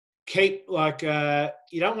keep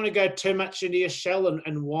you don't want to go too much into your shell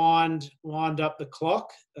and wind up the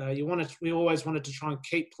clock. We always wanted to try and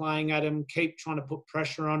keep playing at them, keep trying to put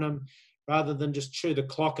pressure on them, rather than just chew the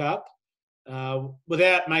clock up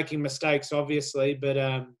without making mistakes, obviously.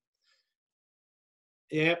 But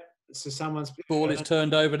yeah. So someone's ball is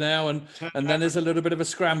turned over now, and then there's a little bit of a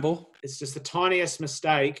scramble. It's just the tiniest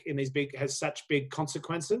mistake in these has such big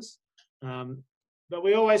consequences. But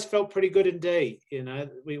we always felt pretty good in D,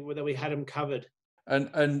 that we had them covered.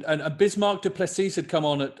 And Bismarck du Plessis had come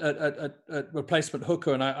on at replacement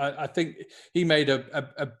hooker, and I think he made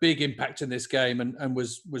a big impact in this game and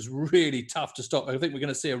was really tough to stop. I think we're going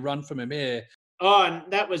to see a run from him here. Oh, and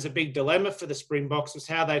that was a big dilemma for the Springboks, was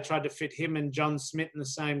how they tried to fit him and John Smith in the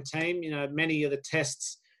same team. Many of the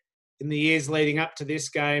tests in the years leading up to this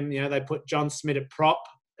game, they put John Smith at prop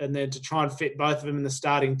and then to try and fit both of them in the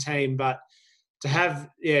starting team. But to have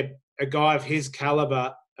a guy of his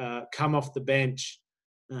calibre come off the bench,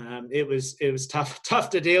 it was tough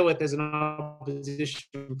to deal with as an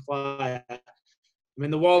opposition player. I mean,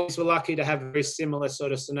 the Wallabies were lucky to have a very similar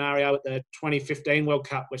sort of scenario at the 2015 World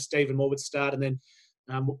Cup, where Stephen Moore would start, and then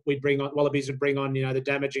Wallabies would bring on, the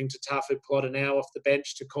damaging Tatafu Polota off the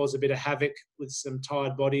bench to cause a bit of havoc with some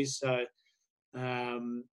tired bodies. So,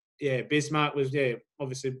 Bismarck was,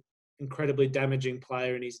 obviously incredibly damaging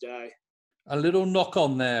player in his day. A little knock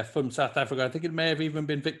on there from South Africa. I think it may have even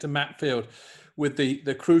been Victor Matfield with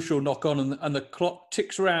the crucial knock on, and the clock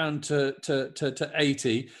ticks around to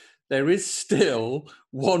 80. There is still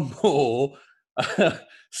one more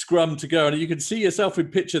scrum to go. And you can see yourself in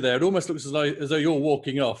picture there. It almost looks as though you're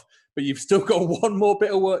walking off, but you've still got one more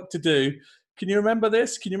bit of work to do. Can you remember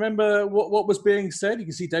this? Can you remember what was being said? You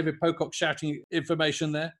can see David Pocock shouting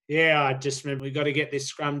information there. Yeah, I just remember we've got to get this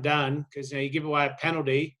scrum done, because you give away a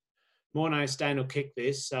penalty, Morné Steyn will kick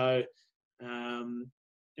this. So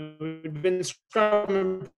we've been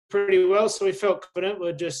scrumming pretty well, so we felt confident.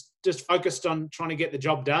 We're just focused on trying to get the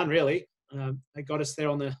job done, really. They got us there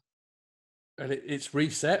on the... And it's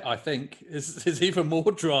reset, I think. There's even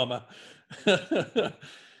more drama.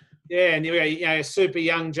 Yeah, and a super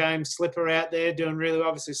young James Slipper out there doing really well.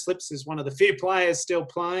 Obviously, Slips is one of the few players still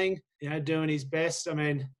playing, doing his best. I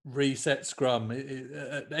mean... Reset scrum.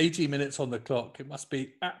 At 80 minutes on the clock, it must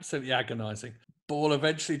be absolutely agonising. Ball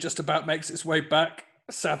eventually just about makes its way back.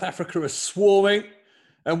 South Africa is swarming,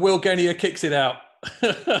 and Will Genia kicks it out.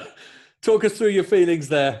 Talk us through your feelings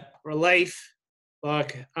there. Relief,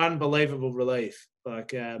 unbelievable relief.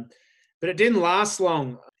 But it didn't last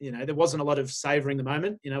long. There wasn't a lot of savouring the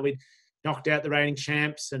moment. We'd knocked out the reigning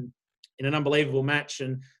champs and in an unbelievable match.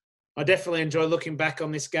 And I definitely enjoy looking back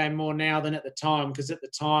on this game more now than at the time, because at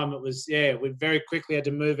the time it was, we very quickly had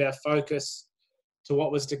to move our focus to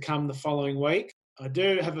what was to come the following week. I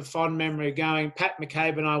do have a fond memory of going. Pat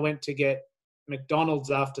McCabe and I went to get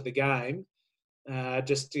McDonald's after the game,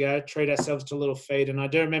 just to treat ourselves to a little feed. And I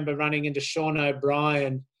do remember running into Sean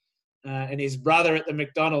O'Brien and his brother at the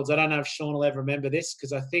McDonald's. I don't know if Sean will ever remember this,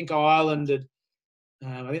 because I think Ireland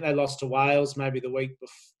I think they lost to Wales maybe the week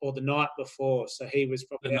before or the night before. So he was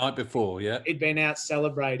probably night before, yeah. He'd been out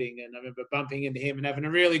celebrating, and I remember bumping into him and having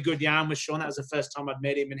a really good yarn with Sean. That was the first time I'd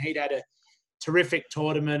met him, and he'd had a terrific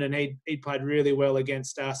tournament, and he played really well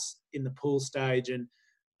against us in the pool stage. And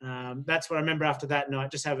that's what I remember after that night,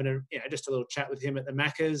 just having just a little chat with him at the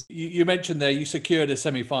Maccas. You mentioned there you secured a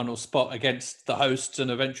semi-final spot against the hosts and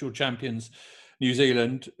eventual champions, New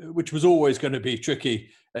Zealand, which was always going to be tricky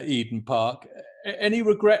at Eden Park. Any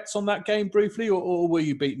regrets on that game briefly, or were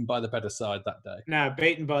you beaten by the better side that day? No,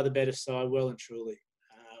 beaten by the better side, well and truly.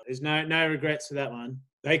 There's no regrets for that one.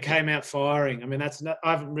 They came out firing. I mean, I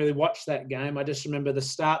haven't really watched that game. I just remember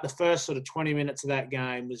the first sort of 20 minutes of that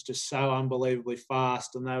game was just so unbelievably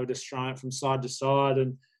fast, and they were just throwing it from side to side.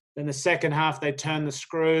 And then the second half they turned the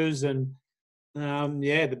screws, and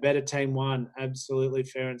the better team won, absolutely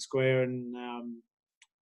fair and square.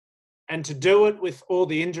 And to do it with all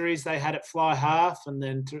the injuries they had at fly half, and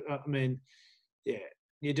then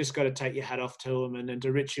you just got to take your hat off to them, and then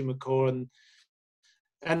to Richie McCaw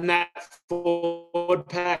and that forward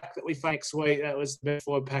pack that we faced next week, that was the best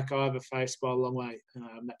forward pack I ever faced by a long way.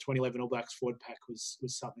 That 2011 All Blacks forward pack was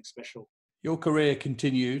something special. Your career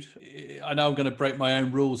continued. I know I'm going to break my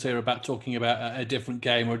own rules here about talking about a different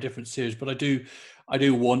game or a different series, but I do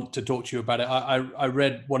want to talk to you about it. I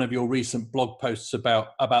read one of your recent blog posts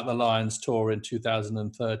about the Lions tour in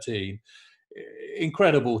 2013.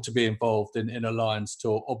 Incredible to be involved in a Lions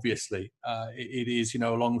tour. Obviously, it is,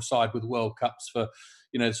 alongside with World Cups for,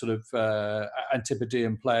 sort of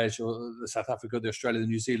Antipodean players, or the South Africa, the Australia, the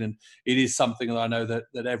New Zealand. It is something that I know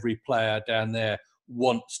that every player down there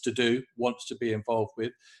wants to do, wants to be involved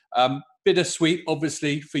with. Bittersweet,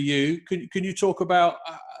 obviously, for you. Can you talk about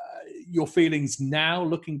your feelings now,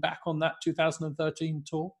 looking back on that 2013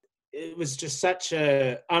 tour? It was just such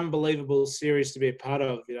an unbelievable series to be a part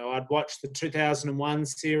of. I'd watched the 2001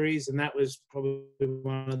 series, and that was probably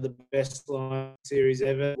one of the best Lions series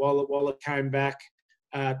ever. Waller came back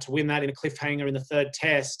to win that in a cliffhanger in the third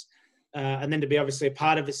test. And then to be obviously a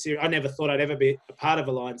part of a series, I never thought I'd ever be a part of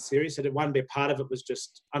a Lions series. So to one, be a part of it was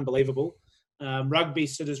just unbelievable. Rugby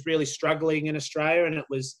sort of really struggling in Australia, and it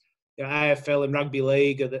was AFL and Rugby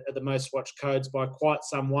League are the most watched codes by quite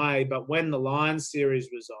some way. But when the Lions series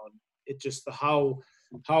was on, it just the whole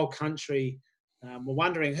country were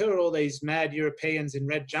wondering, who are all these mad Europeans in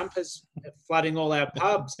red jumpers flooding all our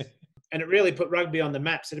pubs? And it really put rugby on the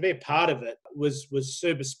map. So to be a part of it was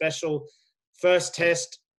super special. First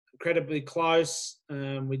test, incredibly close.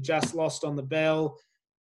 We just lost on the bell.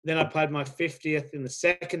 Then I played my 50th in the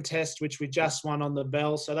second test, which we just won on the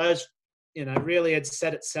bell. So those, really had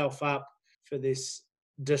set itself up for this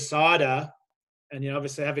decider. And,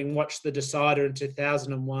 obviously having watched the decider in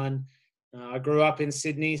 2001, I grew up in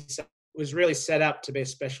Sydney, so it was really set up to be a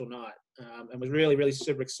special night, and was really, really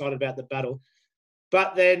super excited about the battle.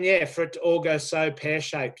 But then, for it to all go so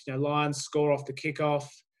pear-shaped, Lions score off the kickoff.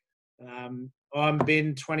 I'm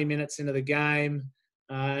bin 20 minutes into the game,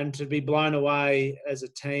 and to be blown away as a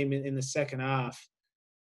team in the second half.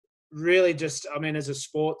 Really just, as a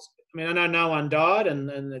sport, I know no one died and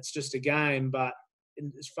it's just a game, but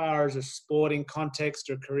as far as a sporting context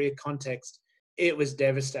or career context, it was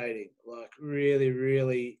devastating. Like really,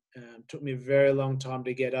 really took me a very long time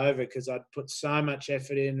to get over, because I'd put so much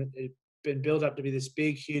effort in. It'd been built up to be this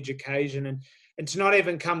big, huge occasion, and to not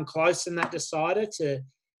even come close in that decider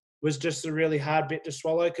was just a really hard bit to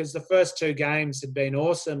swallow, because the first two games had been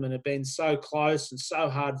awesome and had been so close and so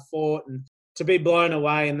hard fought, and to be blown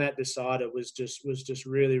away in that decider was just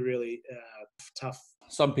really, really tough.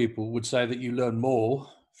 Some people would say that you learn more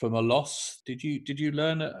from a loss. Did you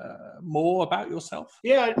learn more about yourself?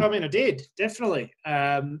 Yeah, I did, definitely.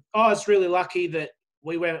 I was really lucky that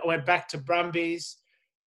we went back to Brumbies,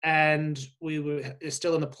 and we were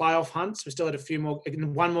still in the playoff hunts. We still had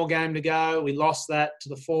one more game to go. We lost that to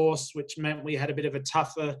the Force, which meant we had a bit of a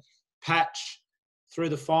tougher patch through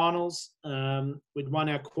the finals. We'd won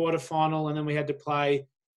our quarterfinal, and then we had to play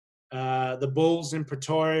the Bulls in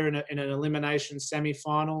Pretoria in an elimination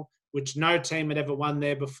semi-final, which no team had ever won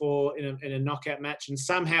there before in a knockout match. And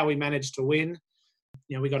somehow we managed to win.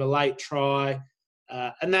 We got a late try.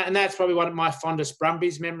 And that's probably one of my fondest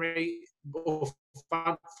Brumbies memory, or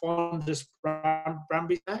fondest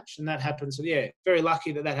Brumbies match. And that happened. So, very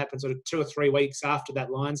lucky that happened sort of 2 or 3 weeks after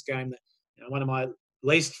that Lions game. That one of my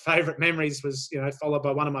least favourite memories was, followed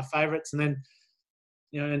by one of my favourites. And then,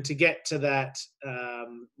 and to get to that,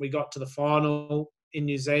 we got to the final in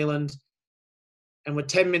New Zealand. And with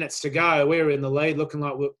 10 minutes to go, we were in the lead, looking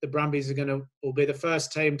like the Brumbies will be the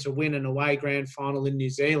first team to win an away grand final in New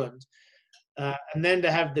Zealand. And then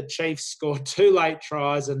to have the Chiefs score 2 late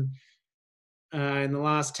tries and in the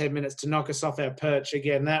last 10 minutes to knock us off our perch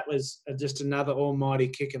again, that was just another almighty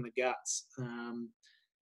kick in the guts.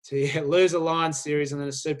 To lose a Lions series and then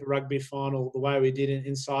a Super Rugby final the way we did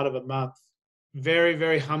inside of a month, very,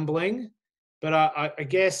 very humbling. But I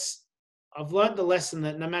guess I've learned the lesson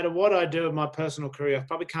that no matter what I do in my personal career, I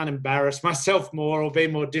probably can't embarrass myself more or be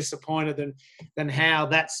more disappointed than how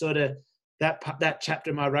that sort of that chapter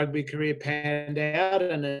of my rugby career panned out.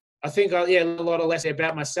 And I think a lot of less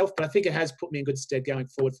about myself, but I think it has put me in good stead going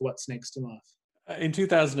forward for what's next in life. In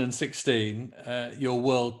 2016, your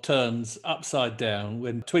world turns upside down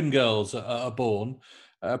when twin girls are born.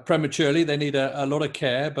 prematurely. They need a lot of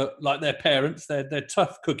care, but like their parents, they're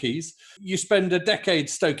tough cookies. You spend a decade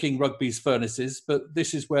stoking rugby's furnaces, but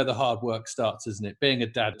this is where the hard work starts, isn't it? Being a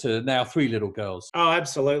dad to now 3 little girls. Oh,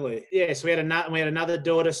 absolutely. Yeah, so we had another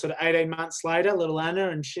daughter sort of 18 months later, little Anna,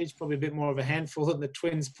 and she's probably a bit more of a handful than the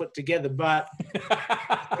twins put together. But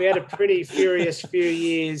we had a pretty furious few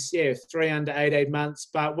years, 3 under 18 months.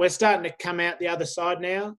 But we're starting to come out the other side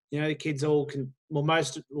now. The kids all can,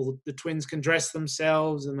 the twins can dress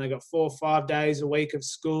themselves, and they got 4 or 5 days a week of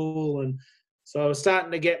school. And so I was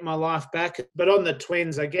starting to get my life back. But on the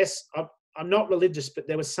twins, I guess I'm not religious, but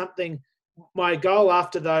there was something. My goal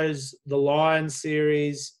after the Lions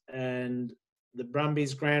series and the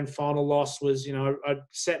Brumbies grand final loss was, I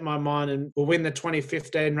set my mind and we'll win the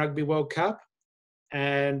 2015 Rugby World Cup.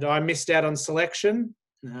 And I missed out on selection,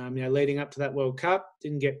 leading up to that World Cup,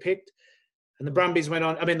 didn't get picked. And the Wallabies went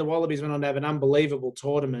on to have an unbelievable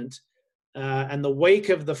tournament. And the week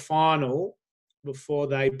of the final, before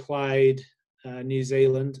they played New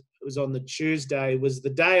Zealand, it was on the Tuesday, was the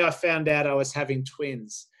day I found out I was having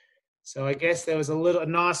twins. So I guess there was a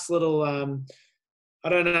nice little, I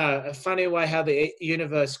don't know, a funny way how the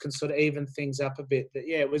universe can sort of even things up a bit. But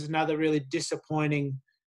it was another really disappointing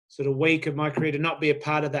sort of week of my career to not be a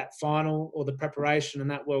part of that final or the preparation in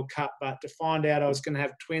that World Cup, but to find out I was going to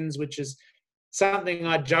have twins, which is something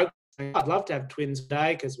I joked, I'd love to have twins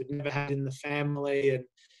today because we'd never had it in the family. And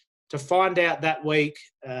to find out that week,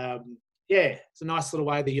 it's a nice little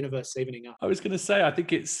way of the universe evening up. I was going to say, I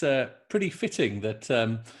think it's pretty fitting that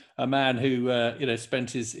a man who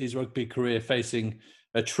spent his rugby career facing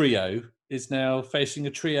a trio is now facing a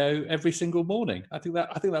trio every single morning. I think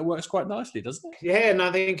that works quite nicely, doesn't it? Yeah, and I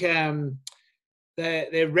think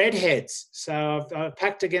they're redheads. So I've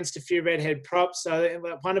packed against a few redhead props. So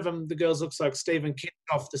one of them, the girls, looks like Stephen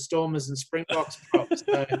Kitsoff, the Stormers and Springboks props.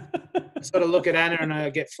 So I sort of look at Anna and I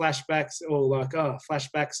get flashbacks,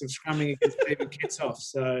 flashbacks of scrumming against Stephen Kitsoff.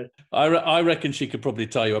 So I reckon she could probably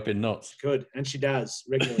tie you up in knots. Good, and she does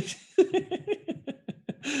regularly.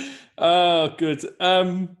 Oh, good.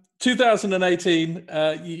 2018,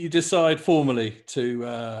 you decide formally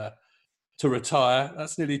to retire.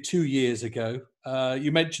 That's nearly 2 years ago.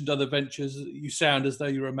 You mentioned other ventures. You sound as though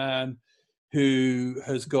you're a man who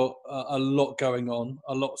has got a lot going on,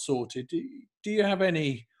 a lot sorted. Do you have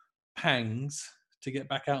any pangs to get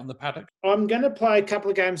back out in the paddock? I'm going to play a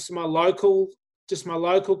couple of games to my local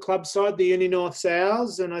club side, the Uni North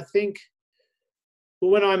Sows, and I think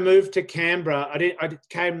when I moved to Canberra, I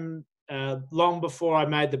came long before I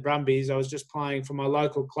made the Brumbies. I was just playing for my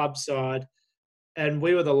local club side, and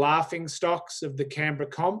we were the laughing stocks of the Canberra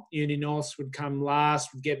comp. Uni North would come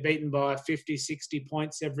last, would get beaten by 50, 60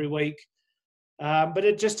 points every week. But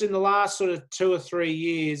it just in the last sort of 2 or 3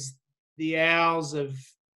 years, the Owls have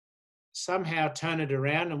somehow turned it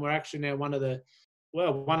around, and we're actually now one of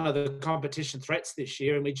the competition threats this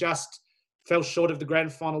year. And we just fell short of the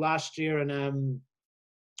grand final last year. And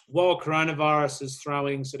while coronavirus is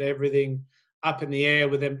throwing sort of everything up in the air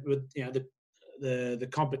with the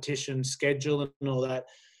competition schedule and all that,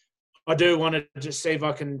 I do want to just see if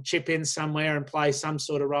I can chip in somewhere and play some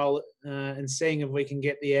sort of role and seeing if we can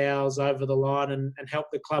get the Owls over the line and help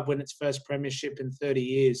the club win its first premiership in 30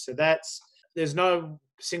 years. So there's no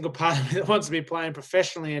single part of me that wants to be playing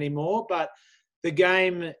professionally anymore, but the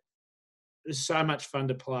game is so much fun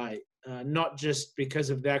to play, not just because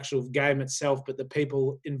of the actual game itself, but the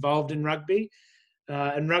people involved in rugby.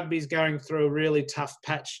 And rugby's going through a really tough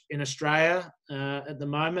patch in Australia at the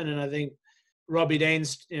moment. And I think Robbie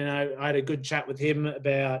Deans, I had a good chat with him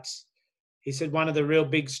about, he said one of the real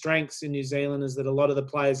big strengths in New Zealand is that a lot of the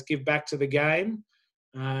players give back to the game.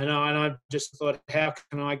 And I just thought, how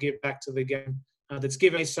can I give back to the game that's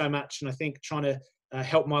given me so much? And I think trying to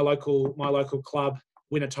help my local club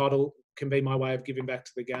win a title can be my way of giving back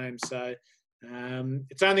to the game. So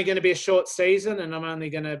it's only going to be a short season, and I'm only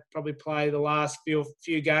going to probably play the last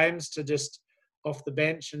few games to just off the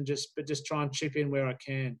bench and just try and chip in where I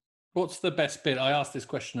can. What's the best bit? I ask this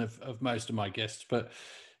question of most of my guests,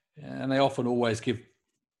 and they often always give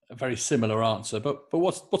a very similar answer. But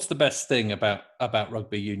what's the best thing about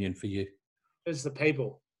rugby union for you? It's the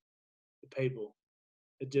people. The people.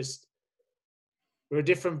 We're a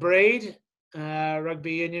different breed,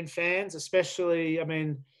 rugby union fans, especially. I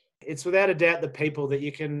mean, it's without a doubt the people that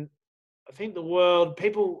you can. I think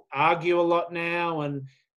people argue a lot now, and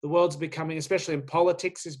the world's becoming, especially in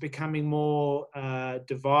politics, is becoming more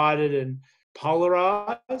divided and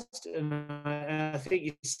polarised. And I think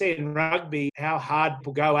you see in rugby how hard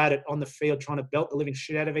people go at it on the field, trying to belt the living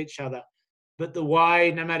shit out of each other. But the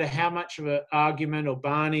way, no matter how much of an argument or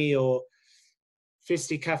Barney or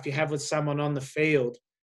fisticuff you have with someone on the field,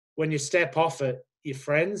 when you step off it, your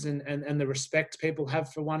friends and the respect people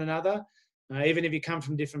have for one another, even if you come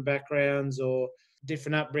from different backgrounds or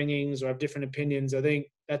different upbringings or have different opinions. I think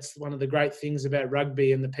that's one of the great things about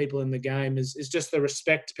rugby and the people in the game is just the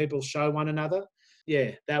respect people show one another.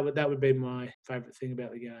 Yeah, that would be my favourite thing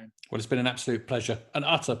about the game. Well, it's been an absolute pleasure, an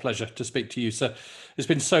utter pleasure to speak to you. So it's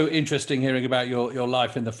been so interesting hearing about your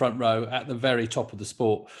life in the front row at the very top of the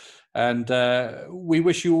sport. And we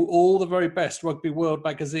wish you all the very best. Rugby World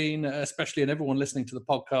Magazine, especially, and everyone listening to the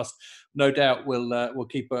podcast, no doubt will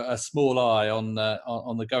keep a small eye on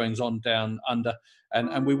the goings on down under.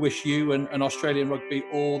 And we wish you and Australian rugby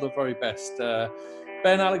all the very best.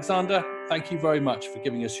 Ben Alexander, thank you very much for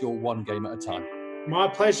giving us your one game at a time. My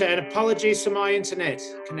pleasure, and apologies for my internet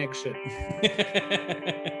connection.